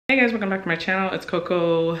Hey guys, welcome back to my channel. It's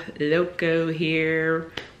Koko Loco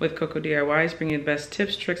here with Koko DIYs, bringing you the best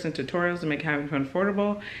tips, tricks, and tutorials to make having fun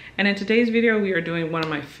affordable. And in today's video, we are doing one of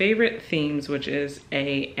my favorite themes, which is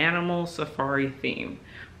a animal safari theme.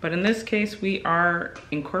 But in this case, we are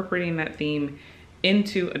incorporating that theme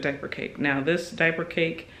into a diaper cake. Now, this diaper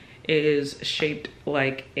cake is shaped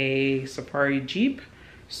like a safari Jeep.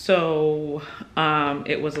 So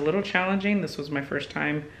it was a little challenging. This was my first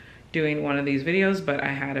time doing one of these videos, but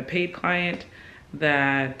I had a paid client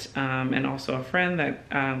that and also a friend that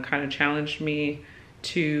kind of challenged me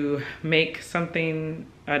to make something,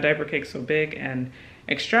 a diaper cake so big and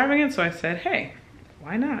extravagant. So I said, hey,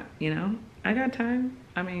 why not? You know, I got time.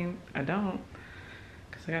 I mean, I don't,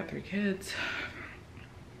 because I got 3 kids.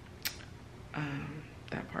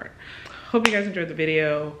 That part. Hope you guys enjoyed the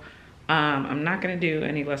video. I'm not gonna do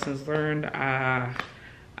any lessons learned.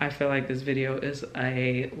 I feel like this video is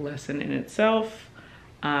a lesson in itself.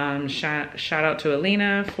 Shout out to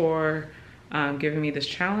Alina for giving me this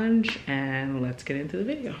challenge, and let's get into the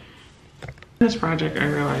video. In this project, I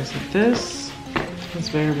realized that this is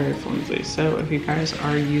very, very flimsy. So if you guys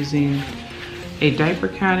are using a diaper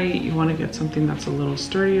caddy, you want to get something that's a little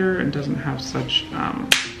sturdier and doesn't have such, I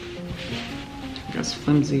guess,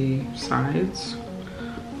 flimsy sides.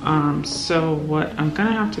 So what I'm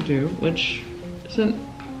gonna have to do, which isn't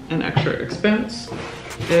an extra expense,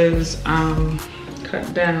 is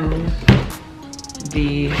cut down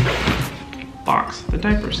the box the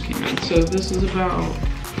diapers came in. So this is about, I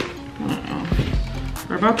don't know,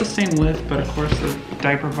 we're about the same width, but of course the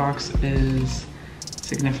diaper box is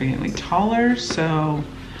significantly taller. So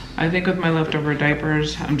I think with my leftover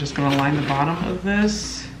diapers, I'm just gonna line the bottom of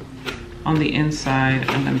this on the inside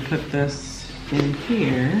and then put this in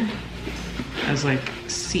here as like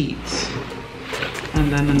seats. And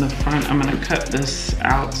then in the front, I'm gonna cut this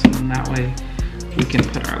out, so then that way we can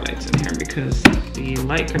put our lights in here, because the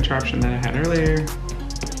light contraption that I had earlier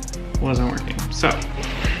wasn't working. So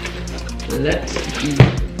let's do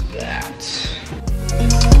that.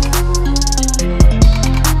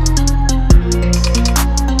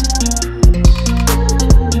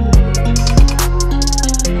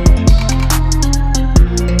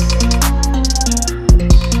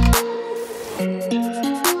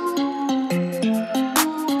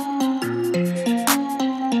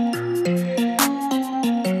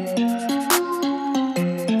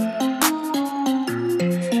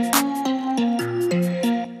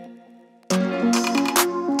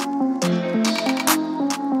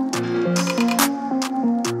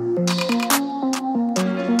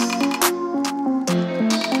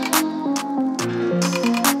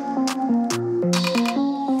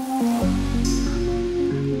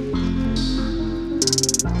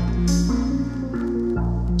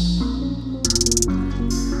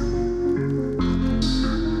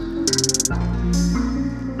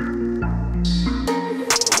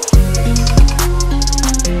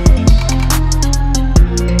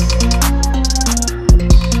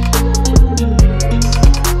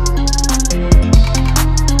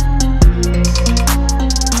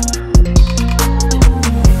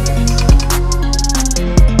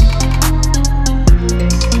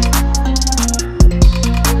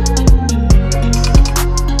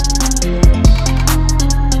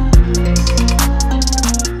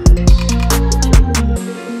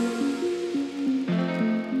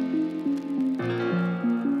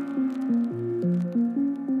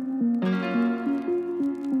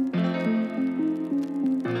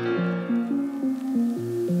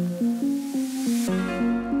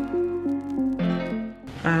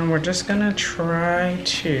 We're just gonna try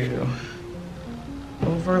to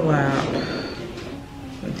overlap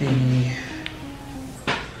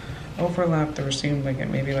the receiving blanket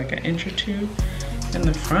maybe like 1 inch or 2 in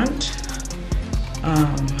the front,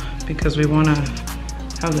 because we want to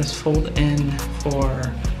have this fold in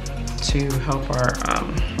to help our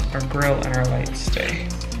grill and our lights stay.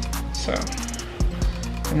 So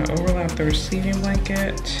I'm gonna overlap the receiving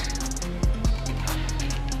blanket,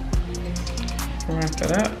 wrap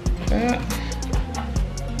it up like that.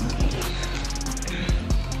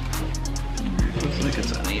 It looks like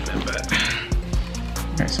it's uneven, but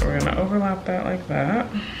okay, so we're gonna overlap that like that.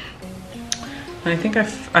 And I think I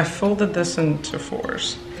folded this into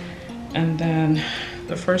 4s. And then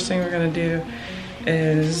the first thing we're gonna do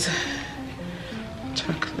is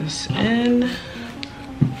tuck this in,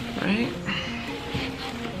 right?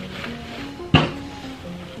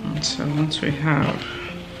 And so once we have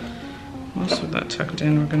most of that tucked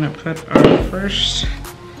in, we're gonna put our first,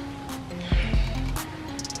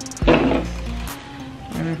 we're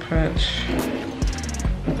gonna put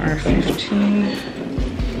our 15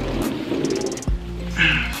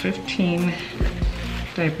 15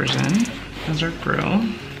 diapers in as our grill.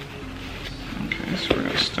 Okay, so we're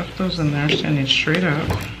gonna stuff those in there standing straight up.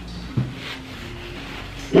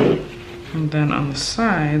 And then on the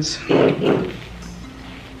sides,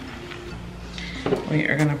 we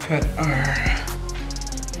are gonna put our,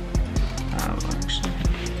 actually,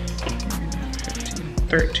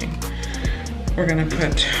 13. We're gonna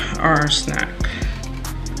put our snack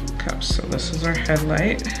cups. So this is our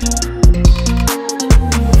headlight.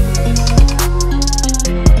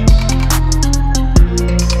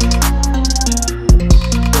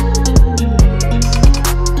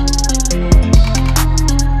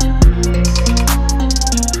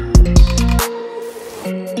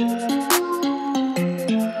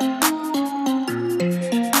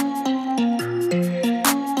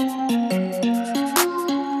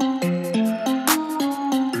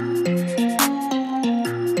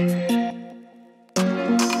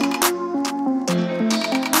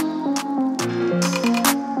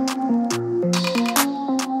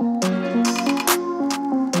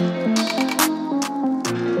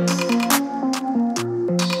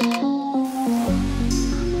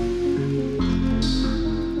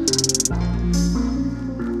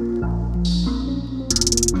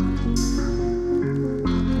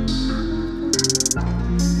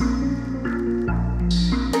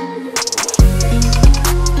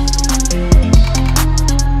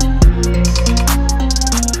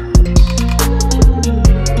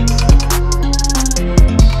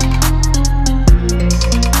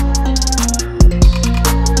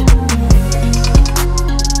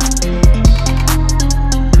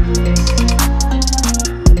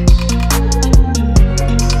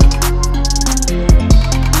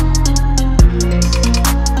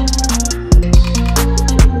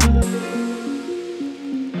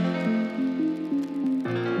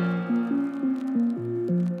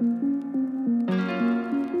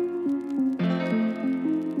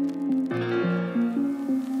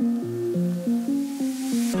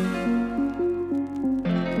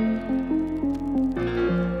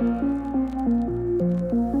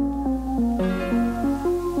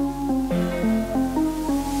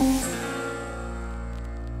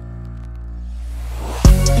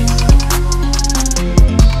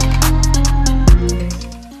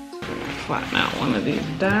 Flatten out one of these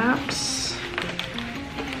Daps,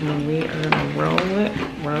 and we are gonna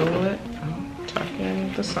roll it, tuck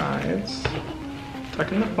in the sides,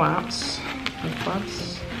 tuck in the flaps,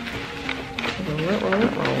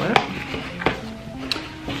 roll it.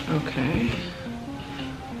 Okay,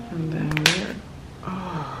 and then we're,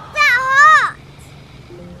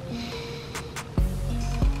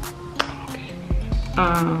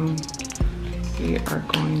 we are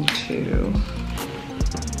going to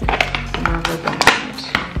rubber band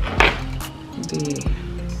the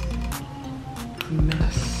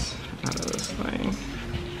mess out of this thing,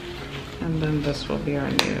 and then this will be our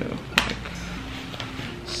new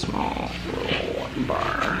small roll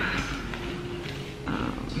bar.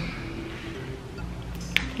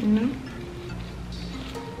 You know,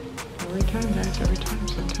 every time, guys, every time.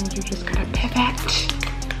 Sometimes you just gotta pivot.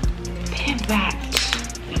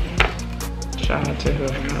 Shout out to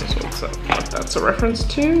whoever knows what that's a reference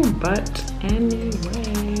to, but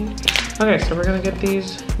anyway. Okay, so we're gonna get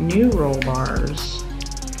these new roll bars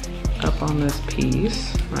up on this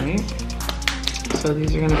piece, right? So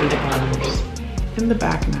these are gonna be the bars in the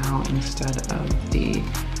back now instead of the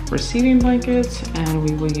receiving blankets, and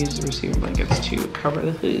we will use the receiving blankets to cover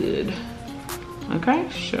the hood. Okay,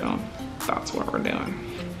 so that's what we're doing.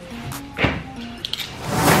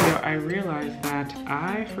 I realized that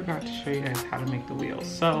I forgot to show you guys how to make the wheels.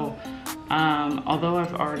 So although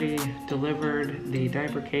I've already delivered the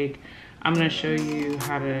diaper cake, I'm going to show you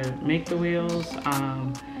how to make the wheels,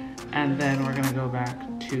 and then we're going to go back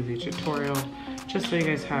to the tutorial just so you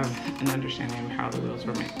guys have an understanding of how the wheels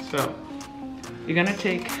were made. So you're going to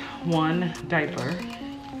take one diaper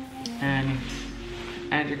and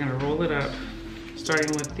you're going to roll it up,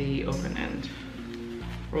 starting with the open end.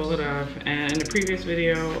 Roll it up, and in the previous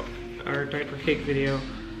video, our diaper cake video,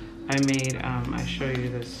 I show you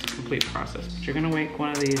this complete process. But you're gonna make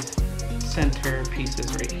one of these center pieces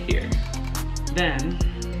right here. Then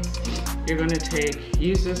you're gonna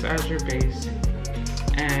use this as your base,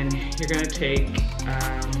 and you're gonna take,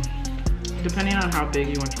 depending on how big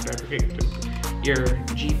you want your diaper cake your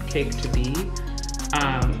Jeep cake to be,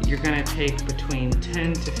 you're gonna take between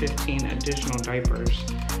 10 to 15 additional diapers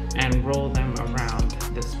and roll them around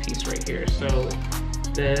this piece right here. So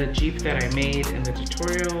the Jeep that I made in the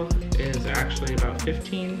tutorial is actually about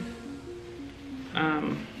 15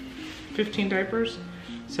 diapers.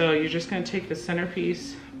 So you're just gonna take the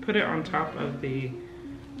centerpiece, put it on top of the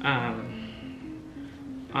on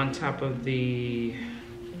top of the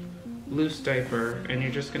loose diaper, and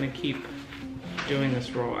you're just gonna keep doing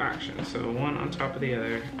this roll action. So one on top of the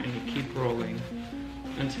other, and you keep rolling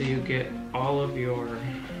until you get all of your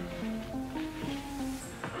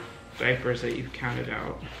diapers that you've counted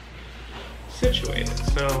out situated.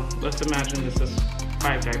 So let's imagine this is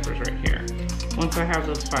 5 diapers right here. Once I have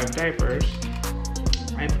those 5 diapers,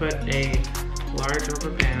 I put a large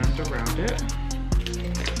rubber band around it.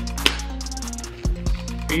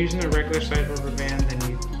 If you're using a regular size rubber band, then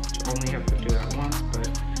you only have to do that once, but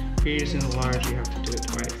if you're using the large, you have to do it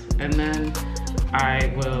twice. And then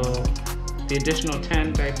the additional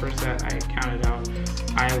 10 diapers that I counted out,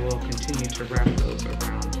 I will continue to wrap those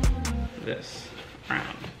around this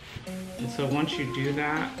round. And so once you do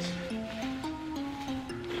that,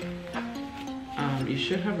 you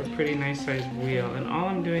should have a pretty nice sized wheel. And all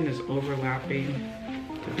I'm doing is overlapping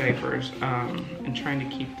the diapers and trying to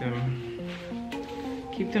keep them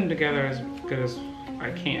together as good as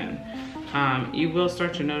I can. You will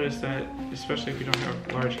start to notice that, especially if you don't have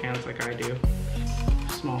large hands like I do,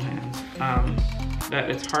 small hands, that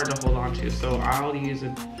it's hard to hold on to. So I'll use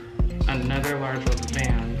another large rubber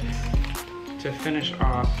band to finish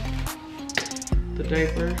off the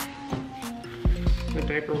diaper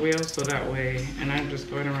wheel, so that way, and I'm just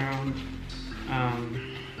going around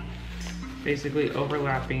basically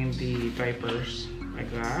overlapping the diapers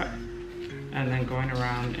like that, and then going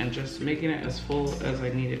around and just making it as full as I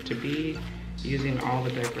need it to be, using all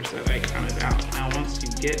the diapers that I counted out. Now once you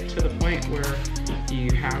get to the point where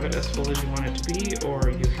you have it as full as you want it to be, or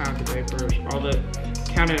you have the diapers, all the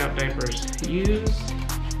counted out diapers used,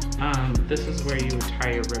 this is where you would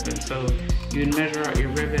tie your ribbon. So you would measure out your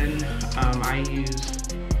ribbon. I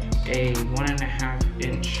used a 1.5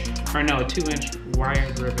 inch, or no, a 2-inch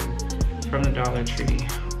wired ribbon from the Dollar Tree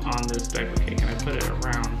on this diaper cake, and I put it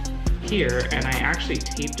around here, and I actually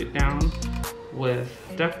taped it down with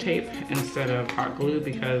duct tape instead of hot glue,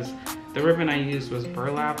 because the ribbon I used was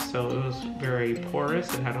burlap, so it was very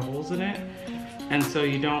porous. It had holes in it, and so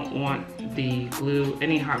you don't want the glue,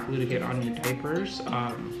 any hot glue, to get on your diapers,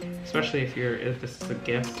 especially if this is a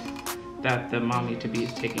gift that the mommy-to-be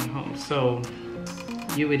is taking home. So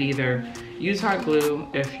you would either use hot glue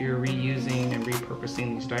if you're reusing and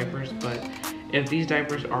repurposing these diapers, but if these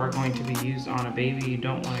diapers are going to be used on a baby, you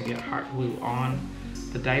don't want to get hot glue on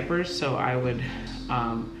the diapers. So I would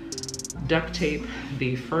duct tape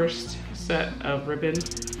the first set of ribbon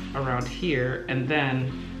around here, and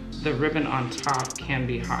then the ribbon on top can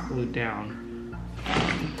be hot glued down.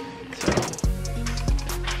 So I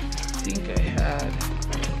think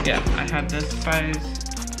I had this size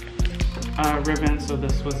ribbon, so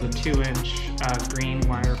this was a 2-inch green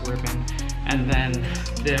wired ribbon, and then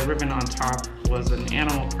the ribbon on top was an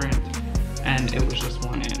animal print, and it was just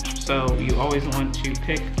 1 inch. So you always want to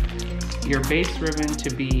pick your base ribbon to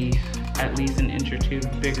be at least 1 inch or 2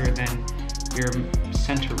 bigger than your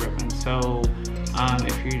center ribbon. So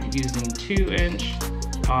if you're using 2-inch,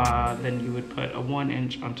 then you would put a 1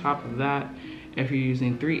 inch on top of that. If you're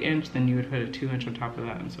using 3-inch, then you would put a 2-inch on top of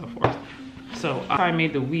that, and so forth. So I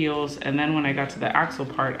made the wheels, and then when I got to the axle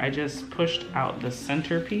part, I just pushed out the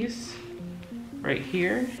centerpiece right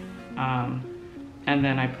here. And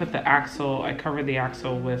then I put the axle, I covered the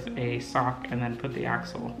axle with a sock, and then put the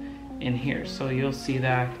axle in here. So you'll see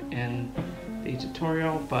that in the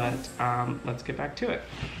tutorial, but let's get back to it.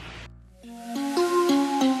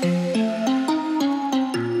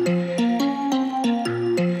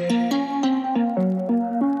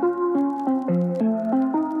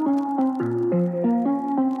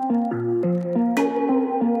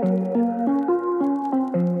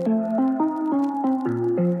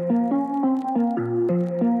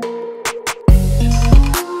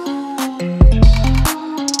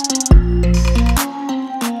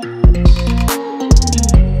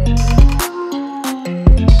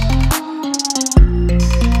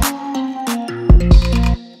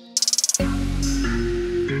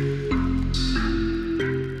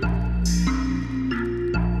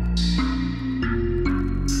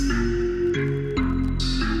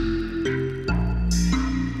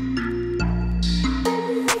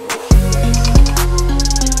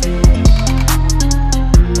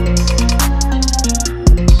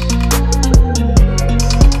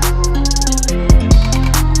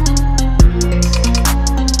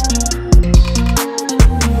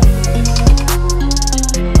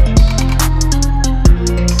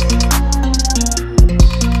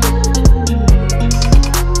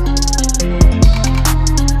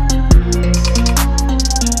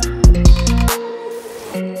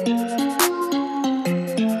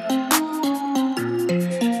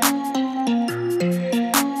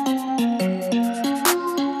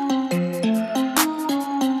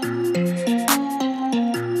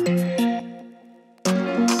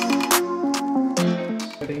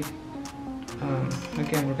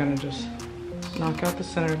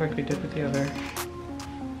 we did with the other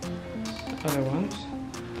ones.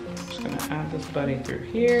 I'm just gonna add this buddy through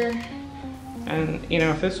here. And you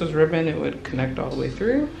know, if this was ribbon, it would connect all the way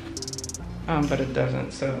through, but it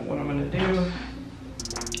doesn't. So what I'm gonna do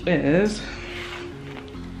is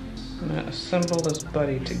I'm gonna assemble this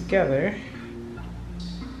buddy together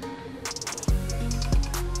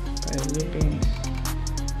by looping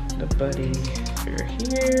the buddy through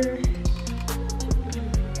here.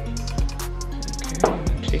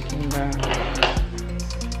 Okay, and then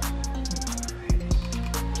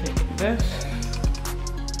taking this,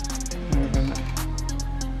 and we're gonna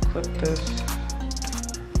clip this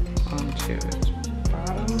onto its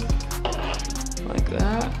bottom like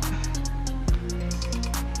that.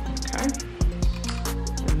 Okay,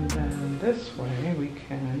 and then this way we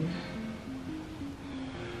can,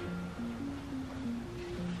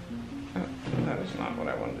 oh, that is not what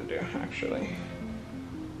I wanted to do actually.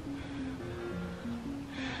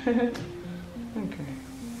 Okay. Okay,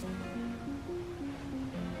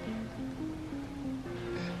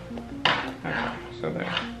 so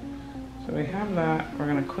there. So we have that. We're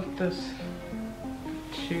gonna clip this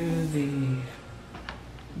to the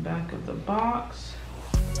back of the box.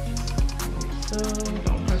 Like so,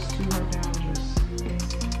 don't press too hard down, just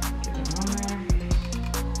get it on there.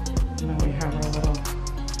 And then we have our little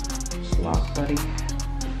slot buddy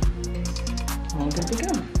all good to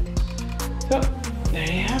go. So there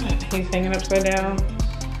you have it. He's hanging upside down,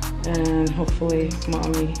 and hopefully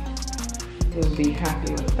mommy will be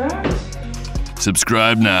happy with that.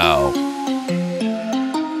 Subscribe now.